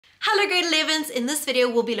Hello grade 11s, in this video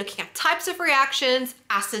we'll be looking at types of reactions,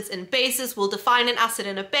 acids and bases. We'll define an acid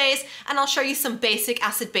and a base, and I'll show you some basic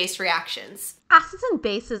acid-base reactions. Acids and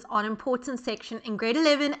bases are an important section in grade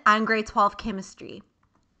 11 and grade 12 chemistry.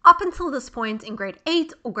 Up until this point in grade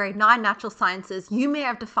 8 or grade 9 natural sciences, you may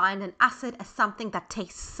have defined an acid as something that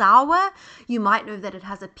tastes sour. You might know that it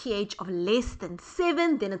has a pH of less than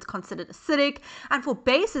 7, then it's considered acidic. And for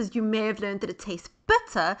bases, you may have learned that it tastes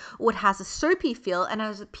bitter, or it has a soapy feel and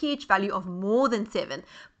has a pH value of more than 7.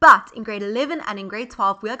 But in grade 11 and in grade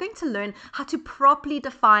 12, we are going to learn how to properly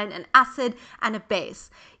define an acid and a base.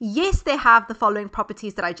 Yes, they have the following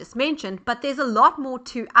properties that I just mentioned, but there's a lot more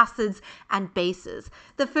to acids and bases.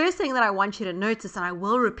 The first thing that I want you to notice, and I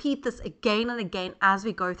will repeat this again and again as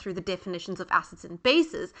we go through the definitions of acids and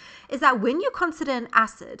bases, is that when you consider an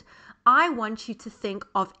acid, I want you to think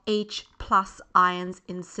of H plus ions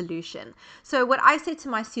in solution. So what I say to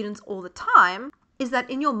my students all the time is that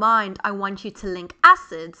in your mind, I want you to link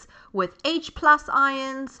acids with H plus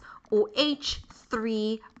ions or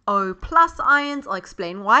H3O plus ions. I'll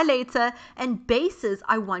explain why later. And bases,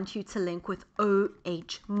 I want you to link with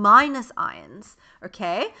OH minus ions.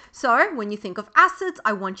 Okay, so when you think of acids,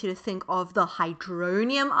 I want you to think of the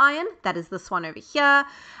hydronium ion, that is this one over here,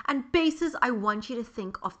 and bases, I want you to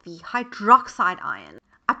think of the hydroxide ion.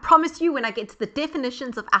 I promise you when I get to the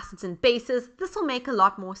definitions of acids and bases, this will make a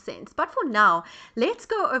lot more sense. But for now, let's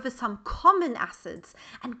go over some common acids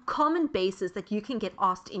and common bases that you can get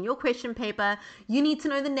asked in your question paper. You need to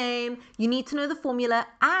know the name, you need to know the formula,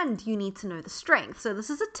 and you need to know the strength. So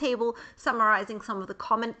this is a table summarizing some of the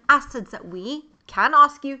common acids that we can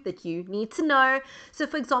ask you that you need to know. So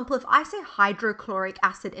for example, if I say hydrochloric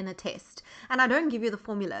acid in a test and I don't give you the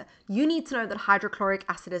formula, you need to know that hydrochloric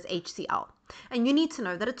acid is HCl, and you need to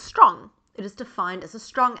know that it's strong. It is defined as a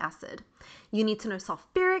strong acid. You need to know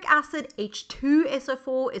sulfuric acid,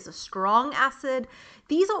 H2SO4, is a strong acid.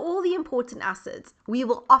 These are all the important acids. We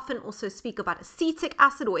will often also speak about acetic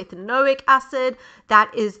acid or ethanoic acid.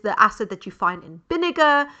 That is the acid that you find in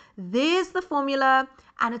vinegar. There's the formula,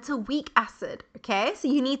 and it's a weak acid, okay? So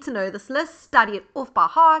you need to know this list, study it off by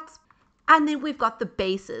heart. And then we've got the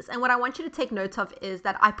bases. And what I want you to take note of is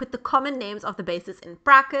that I put the common names of the bases in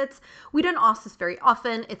brackets. We don't ask this very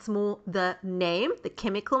often. It's more the name, the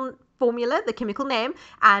chemical formula, the chemical name,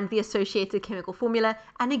 and the associated chemical formula.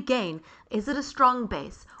 And again, is it a strong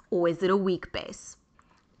base or is it a weak base?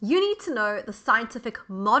 You need to know the scientific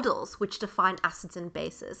models which define acids and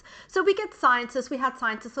bases. So we had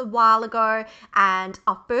scientists a while ago, and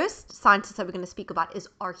our first scientist that we're going to speak about is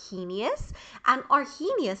Arrhenius. And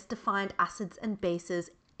Arrhenius defined acids and bases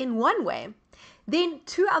in one way. Then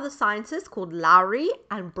two other scientists called Lowry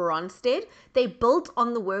and Bronsted, they built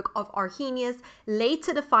on the work of Arrhenius,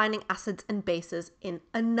 later defining acids and bases in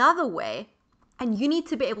another way. And you need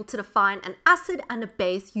to be able to define an acid and a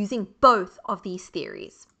base using both of these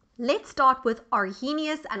theories. Let's start with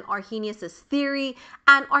Arrhenius and Arrhenius's theory.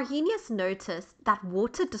 And Arrhenius noticed that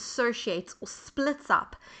water dissociates or splits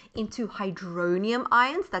up into hydronium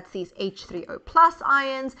ions, that's these H3O plus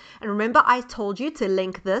ions. And remember, I told you to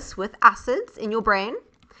link this with acids in your brain.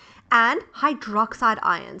 And hydroxide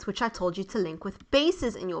ions, which I told you to link with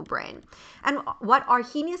bases in your brain. And what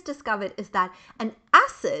Arrhenius discovered is that an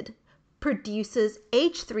acid produces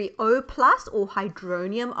H3O plus or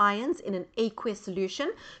hydronium ions in an aqueous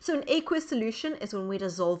solution. So an aqueous solution is when we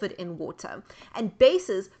dissolve it in water. And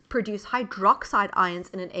bases produce hydroxide ions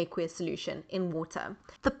in an aqueous solution in water.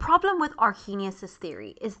 The problem with Arrhenius'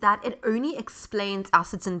 theory is that it only explains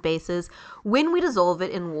acids and bases when we dissolve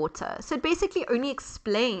it in water. So it basically only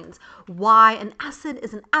explains why an acid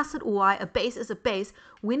is an acid or why a base is a base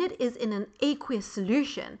when it is in an aqueous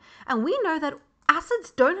solution. And we know that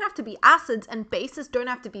acids don't have to be acids and bases don't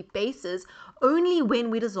have to be bases only when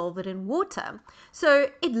we dissolve it in water. So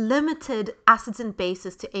it limited acids and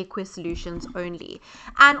bases to aqueous solutions only.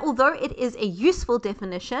 And although it is a useful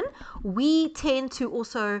definition, we tend to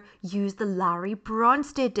also use the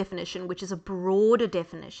Lowry-Bronsted definition, which is a broader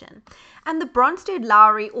definition. And the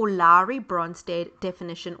Bronsted-Lowry or Lowry-Bronsted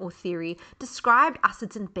definition or theory described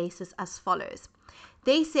acids and bases as follows.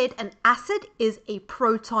 They said an acid is a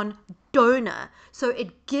proton donor, so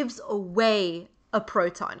it gives away a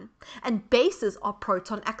proton. And bases are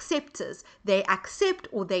proton acceptors. They accept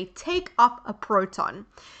or they take up a proton.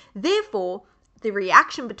 Therefore, the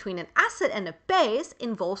reaction between an acid and a base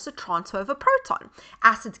involves the transfer of a proton.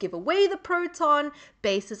 Acids give away the proton,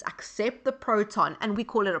 bases accept the proton, and we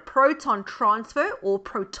call it a proton transfer or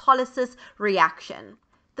protolysis reaction.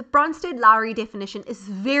 The Bronsted-Lowry definition is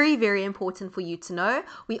very, very important for you to know.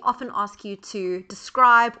 We often ask you to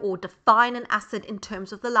describe or define an acid in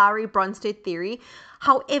terms of the Lowry-Bronsted theory.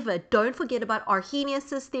 However, don't forget about Arrhenius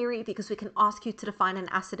theory, because we can ask you to define an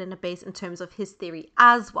acid and a base in terms of his theory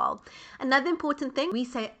as well. Another important thing, we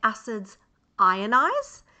say acids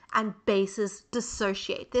ionize and bases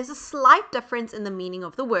dissociate. There's a slight difference in the meaning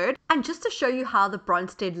of the word. And just to show you how the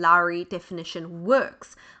Bronsted-Lowry definition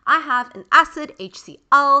works, I have an acid,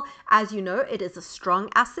 HCl. As you know, it is a strong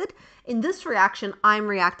acid. In this reaction, I'm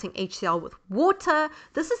reacting HCl with water.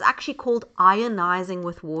 This is actually called ionizing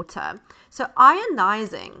with water. So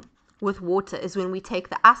ionizing with water is when we take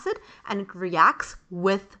the acid and it reacts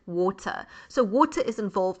with water. So water is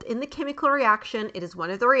involved in the chemical reaction. It is one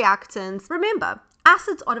of the reactants. Remember,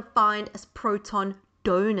 acids are defined as proton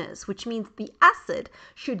donors, which means the acid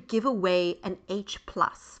should give away an H+.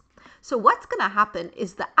 So what's going to happen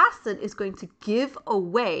is the acid is going to give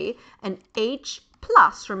away an H+.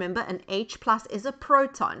 Remember, an H+ is a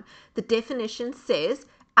proton. The definition says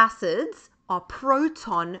acids are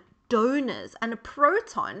proton donors, and a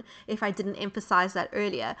proton, if I didn't emphasize that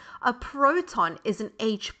earlier, a proton is an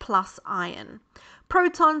H+ ion.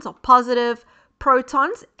 Protons are positive,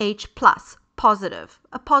 protons H+, positive,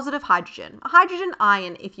 a positive hydrogen, a hydrogen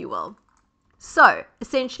ion, if you will. So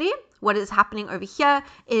essentially what is happening over here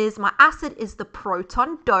is my acid is the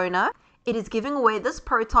proton donor. It is giving away this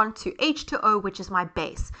proton to H2O, which is my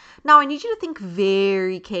base. Now I need you to think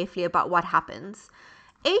very carefully about what happens.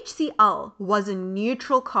 HCl was a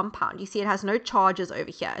neutral compound. You see it has no charges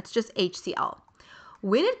over here. It's just HCl.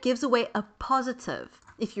 When it gives away a positive,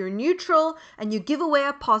 if you're neutral and you give away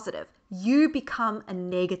a positive, you become a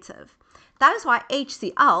negative. That is why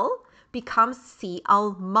HCl becomes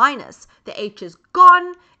Cl minus. The H is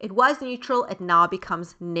gone. It was neutral. It now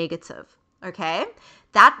becomes negative. Okay?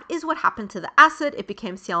 That is what happened to the acid. It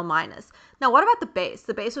became Cl minus. Now, what about the base?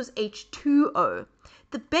 The base was H2O.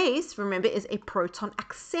 The base, remember, is a proton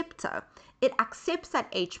acceptor. It accepts that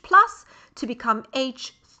H+ to become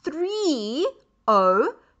H3O+.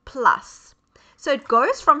 So it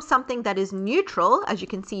goes from something that is neutral, as you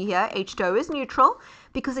can see here, H2O is neutral,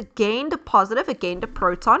 because it gained a positive, it gained a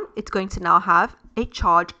proton, it's going to now have a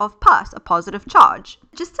charge of plus, a positive charge.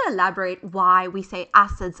 Just to elaborate why we say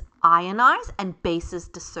acids ionize and bases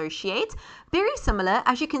dissociate, very similar,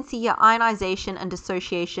 as you can see here, ionization and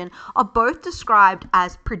dissociation are both described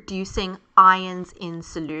as producing ions in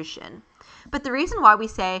solution. But the reason why we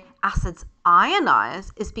say acids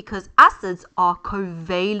ionize is because acids are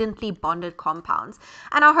covalently bonded compounds.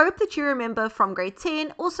 And I hope that you remember from grade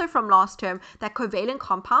 10, also from last term, that covalent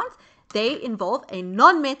compounds, they involve a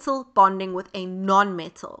non-metal bonding with a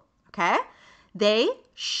non-metal, okay? They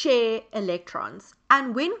share electrons.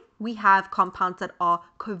 And when we have compounds that are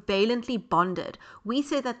covalently bonded, we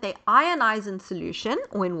say that they ionize in solution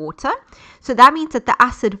or in water. So that means that the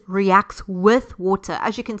acid reacts with water.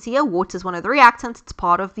 As you can see here, water is one of the reactants. It's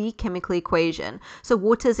part of the chemical equation. So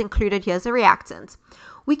water is included here as a reactant.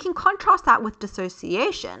 We can contrast that with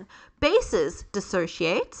dissociation. Bases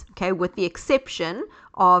dissociate, okay, with the exception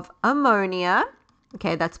of ammonia.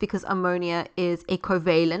 Okay, that's because ammonia is a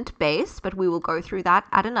covalent base, but we will go through that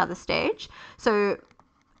at another stage. So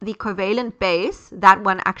the covalent base, that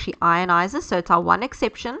one actually ionizes, so it's our one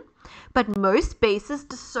exception, but most bases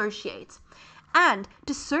dissociate. And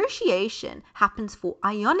dissociation happens for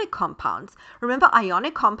ionic compounds. Remember,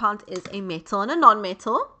 ionic compound is a metal and a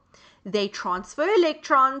non-metal. They transfer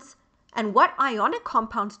electrons. And what ionic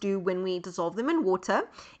compounds do when we dissolve them in water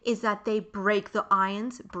is that they break, the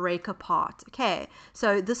ions break apart. Okay,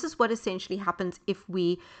 so this is what essentially happens if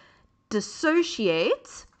we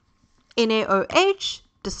dissociate. NaOH,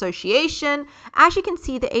 dissociation. As you can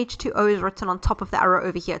see, the H2O is written on top of the arrow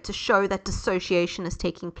over here to show that dissociation is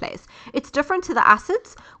taking place. It's different to the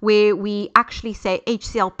acids where we actually say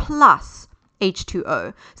HCl plus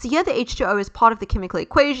H2O. So here the H2O is part of the chemical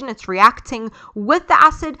equation. It's reacting with the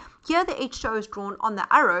acid. Here the H2O is drawn on the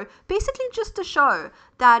arrow, basically just to show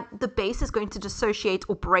that the base is going to dissociate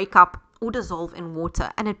or break up or dissolve in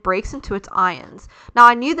water, and it breaks into its ions. Now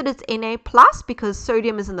I knew that it's Na plus because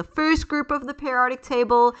sodium is in the first group of the periodic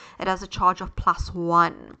table. It has a charge of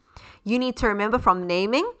 +1. You need to remember from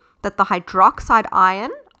naming that the hydroxide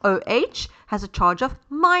ion OH has a charge of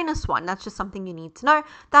 -1. That's just something you need to know.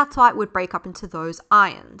 That's why it would break up into those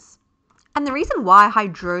ions. And the reason why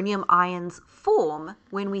hydronium ions form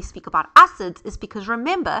when we speak about acids is because,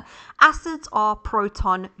 remember, acids are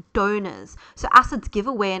proton donors. So acids give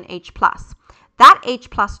away an H+. That H+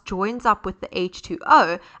 joins up with the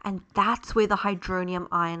H2O, and that's where the hydronium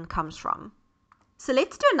ion comes from. So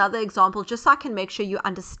let's do another example just so I can make sure you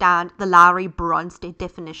understand the Lowry-Bronsted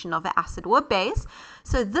definition of an acid or a base.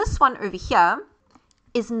 So this one over here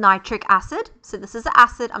is nitric acid. So this is an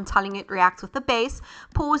acid. I'm telling you it reacts with the base.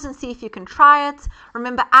 Pause and see if you can try it.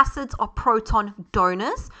 Remember, acids are proton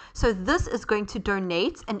donors. So this is going to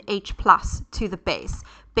donate an H plus to the base.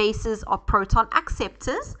 Bases are proton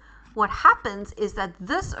acceptors. What happens is that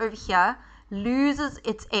this over here loses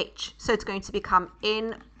its H. So it's going to become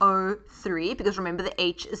NO3 because remember the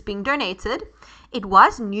H is being donated. It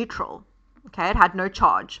was neutral. Okay, it had no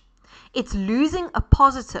charge. It's losing a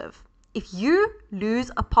positive. If you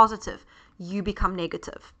lose a positive, you become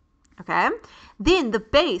negative. Okay, then the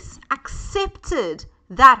base accepted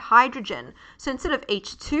that hydrogen. So instead of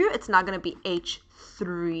H2, it's now going to be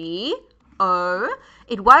H3O.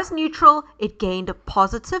 It was neutral, it gained a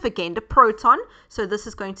positive, it gained a proton, so this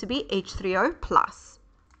is going to be H3O plus.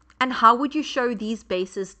 And how would you show these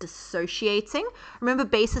bases dissociating? Remember,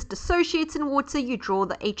 bases dissociate in water. You draw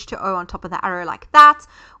the H2O on top of the arrow like that.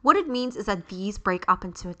 What it means is that these break up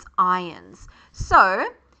into its ions. So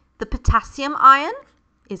the potassium ion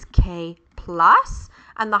is K plus,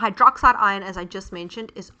 and the hydroxide ion, as I just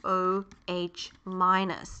mentioned, is OH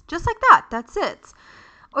minus. Just like that, that's it.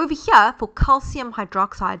 Over here, for calcium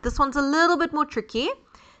hydroxide, this one's a little bit more tricky.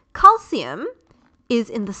 Calcium is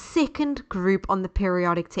in the second group on the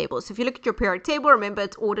periodic table. So if you look at your periodic table, remember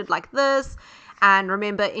it's ordered like this. And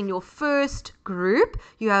remember, in your first group,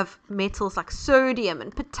 you have metals like sodium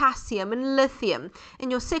and potassium and lithium. In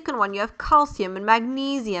your second one, you have calcium and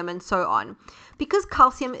magnesium and so on. Because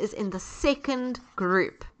calcium is in the second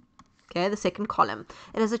group, okay, the second column,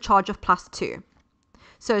 it has a charge of +2.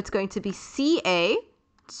 So it's going to be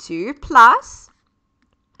Ca2 plus,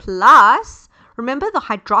 remember the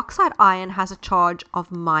hydroxide ion has a charge of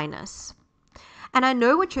 -. And I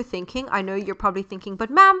know what you're thinking. I know you're probably thinking, but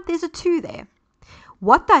ma'am, there's a 2 there.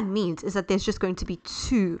 What that means is that there's just going to be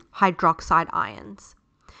 2 hydroxide ions.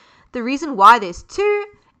 The reason why there's 2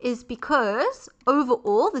 is because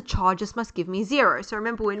overall the charges must give me 0. So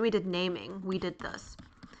remember when we did naming, we did this.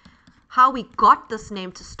 How we got this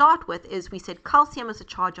name to start with is we said calcium has a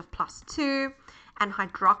charge of +2 and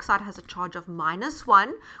hydroxide has a charge of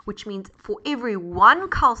 -1, which means for every 1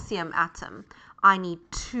 calcium atom, I need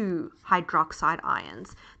 2 hydroxide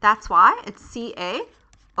ions. That's why it's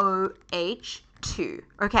CaOH2.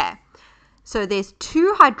 Okay, so there's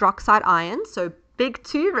 2 hydroxide ions, so big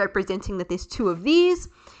 2 representing that there's 2 of these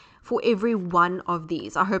for every 1 of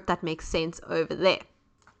these. I hope that makes sense over there.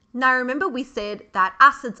 Now remember we said that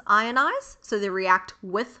acids ionize, so they react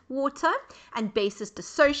with water, and bases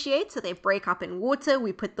dissociate, so they break up in water.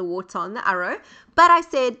 We put the water on the arrow, but I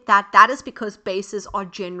said that that is because bases are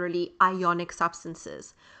generally ionic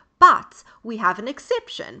substances. But we have an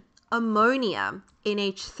exception, ammonia,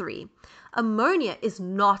 NH3. Ammonia is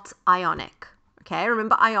not ionic, okay?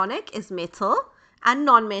 Remember ionic is metal and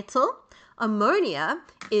non-metal. Ammonia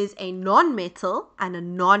is a non-metal and a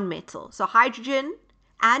non-metal. So hydrogen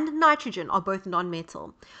and nitrogen are both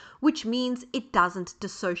non-metal, which means it doesn't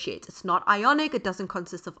dissociate. It's not ionic. It doesn't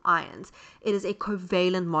consist of ions. It is a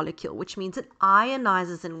covalent molecule, which means it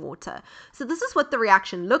ionizes in water. So this is what the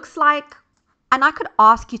reaction looks like. And I could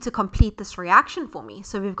ask you to complete this reaction for me.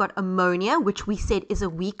 So we've got ammonia, which we said is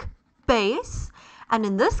a weak base. And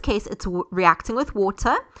in this case, it's reacting with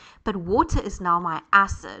water, but water is now my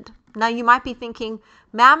acid. Now you might be thinking,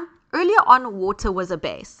 ma'am, earlier on water was a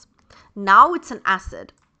base. Now it's an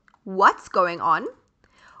acid. What's going on?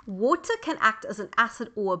 Water can act as an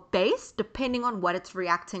acid or a base depending on what it's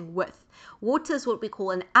reacting with. Water is what we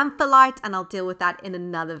call an amphiolite, and I'll deal with that in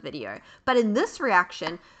another video. But in this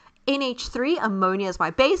reaction, NH3, ammonia is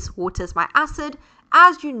my base, water is my acid.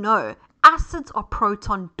 As you know, acids are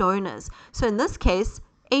proton donors. So in this case,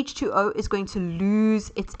 H2O is going to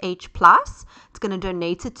lose its H+. It's going to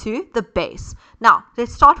donate it to the base. Now,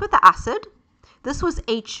 let's start with the acid. This was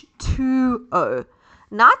H2O.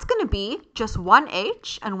 Now it's going to be just one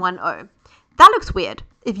H and one O. That looks weird.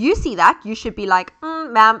 If you see that, you should be like,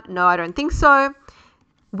 ma'am, no, I don't think so.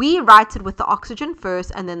 We write it with the oxygen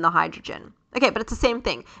first and then the hydrogen. Okay, but it's the same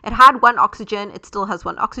thing. It had 1 oxygen. It still has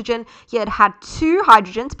 1 oxygen. Here it had 2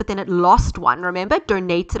 hydrogens, but then it lost 1. Remember,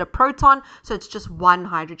 donated a proton, so it's just 1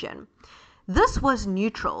 hydrogen. This was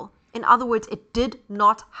neutral. In other words, it did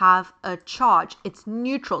not have a charge. It's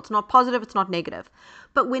neutral. It's not positive. It's not negative.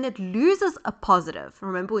 But when it loses a positive,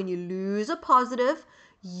 remember when you lose a positive,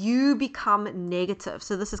 you become negative.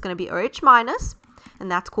 So this is going to be OH minus, and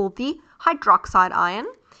that's called the hydroxide ion.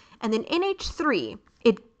 And then NH3,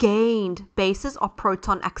 it gained bases or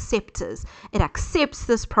proton acceptors. It accepts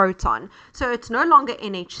this proton. So it's no longer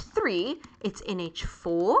NH3, it's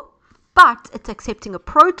NH4. but it's accepting a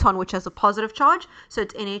proton which has a positive charge, so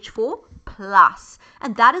it's NH4 plus.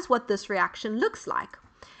 And that is what this reaction looks like.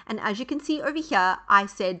 And as you can see over here, I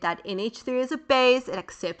said that NH3 is a base, it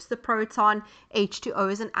accepts the proton,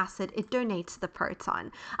 H2O is an acid, it donates the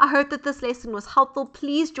proton. I hope that this lesson was helpful.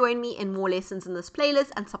 Please join me in more lessons in this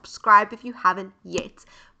playlist and subscribe if you haven't yet.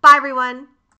 Bye everyone!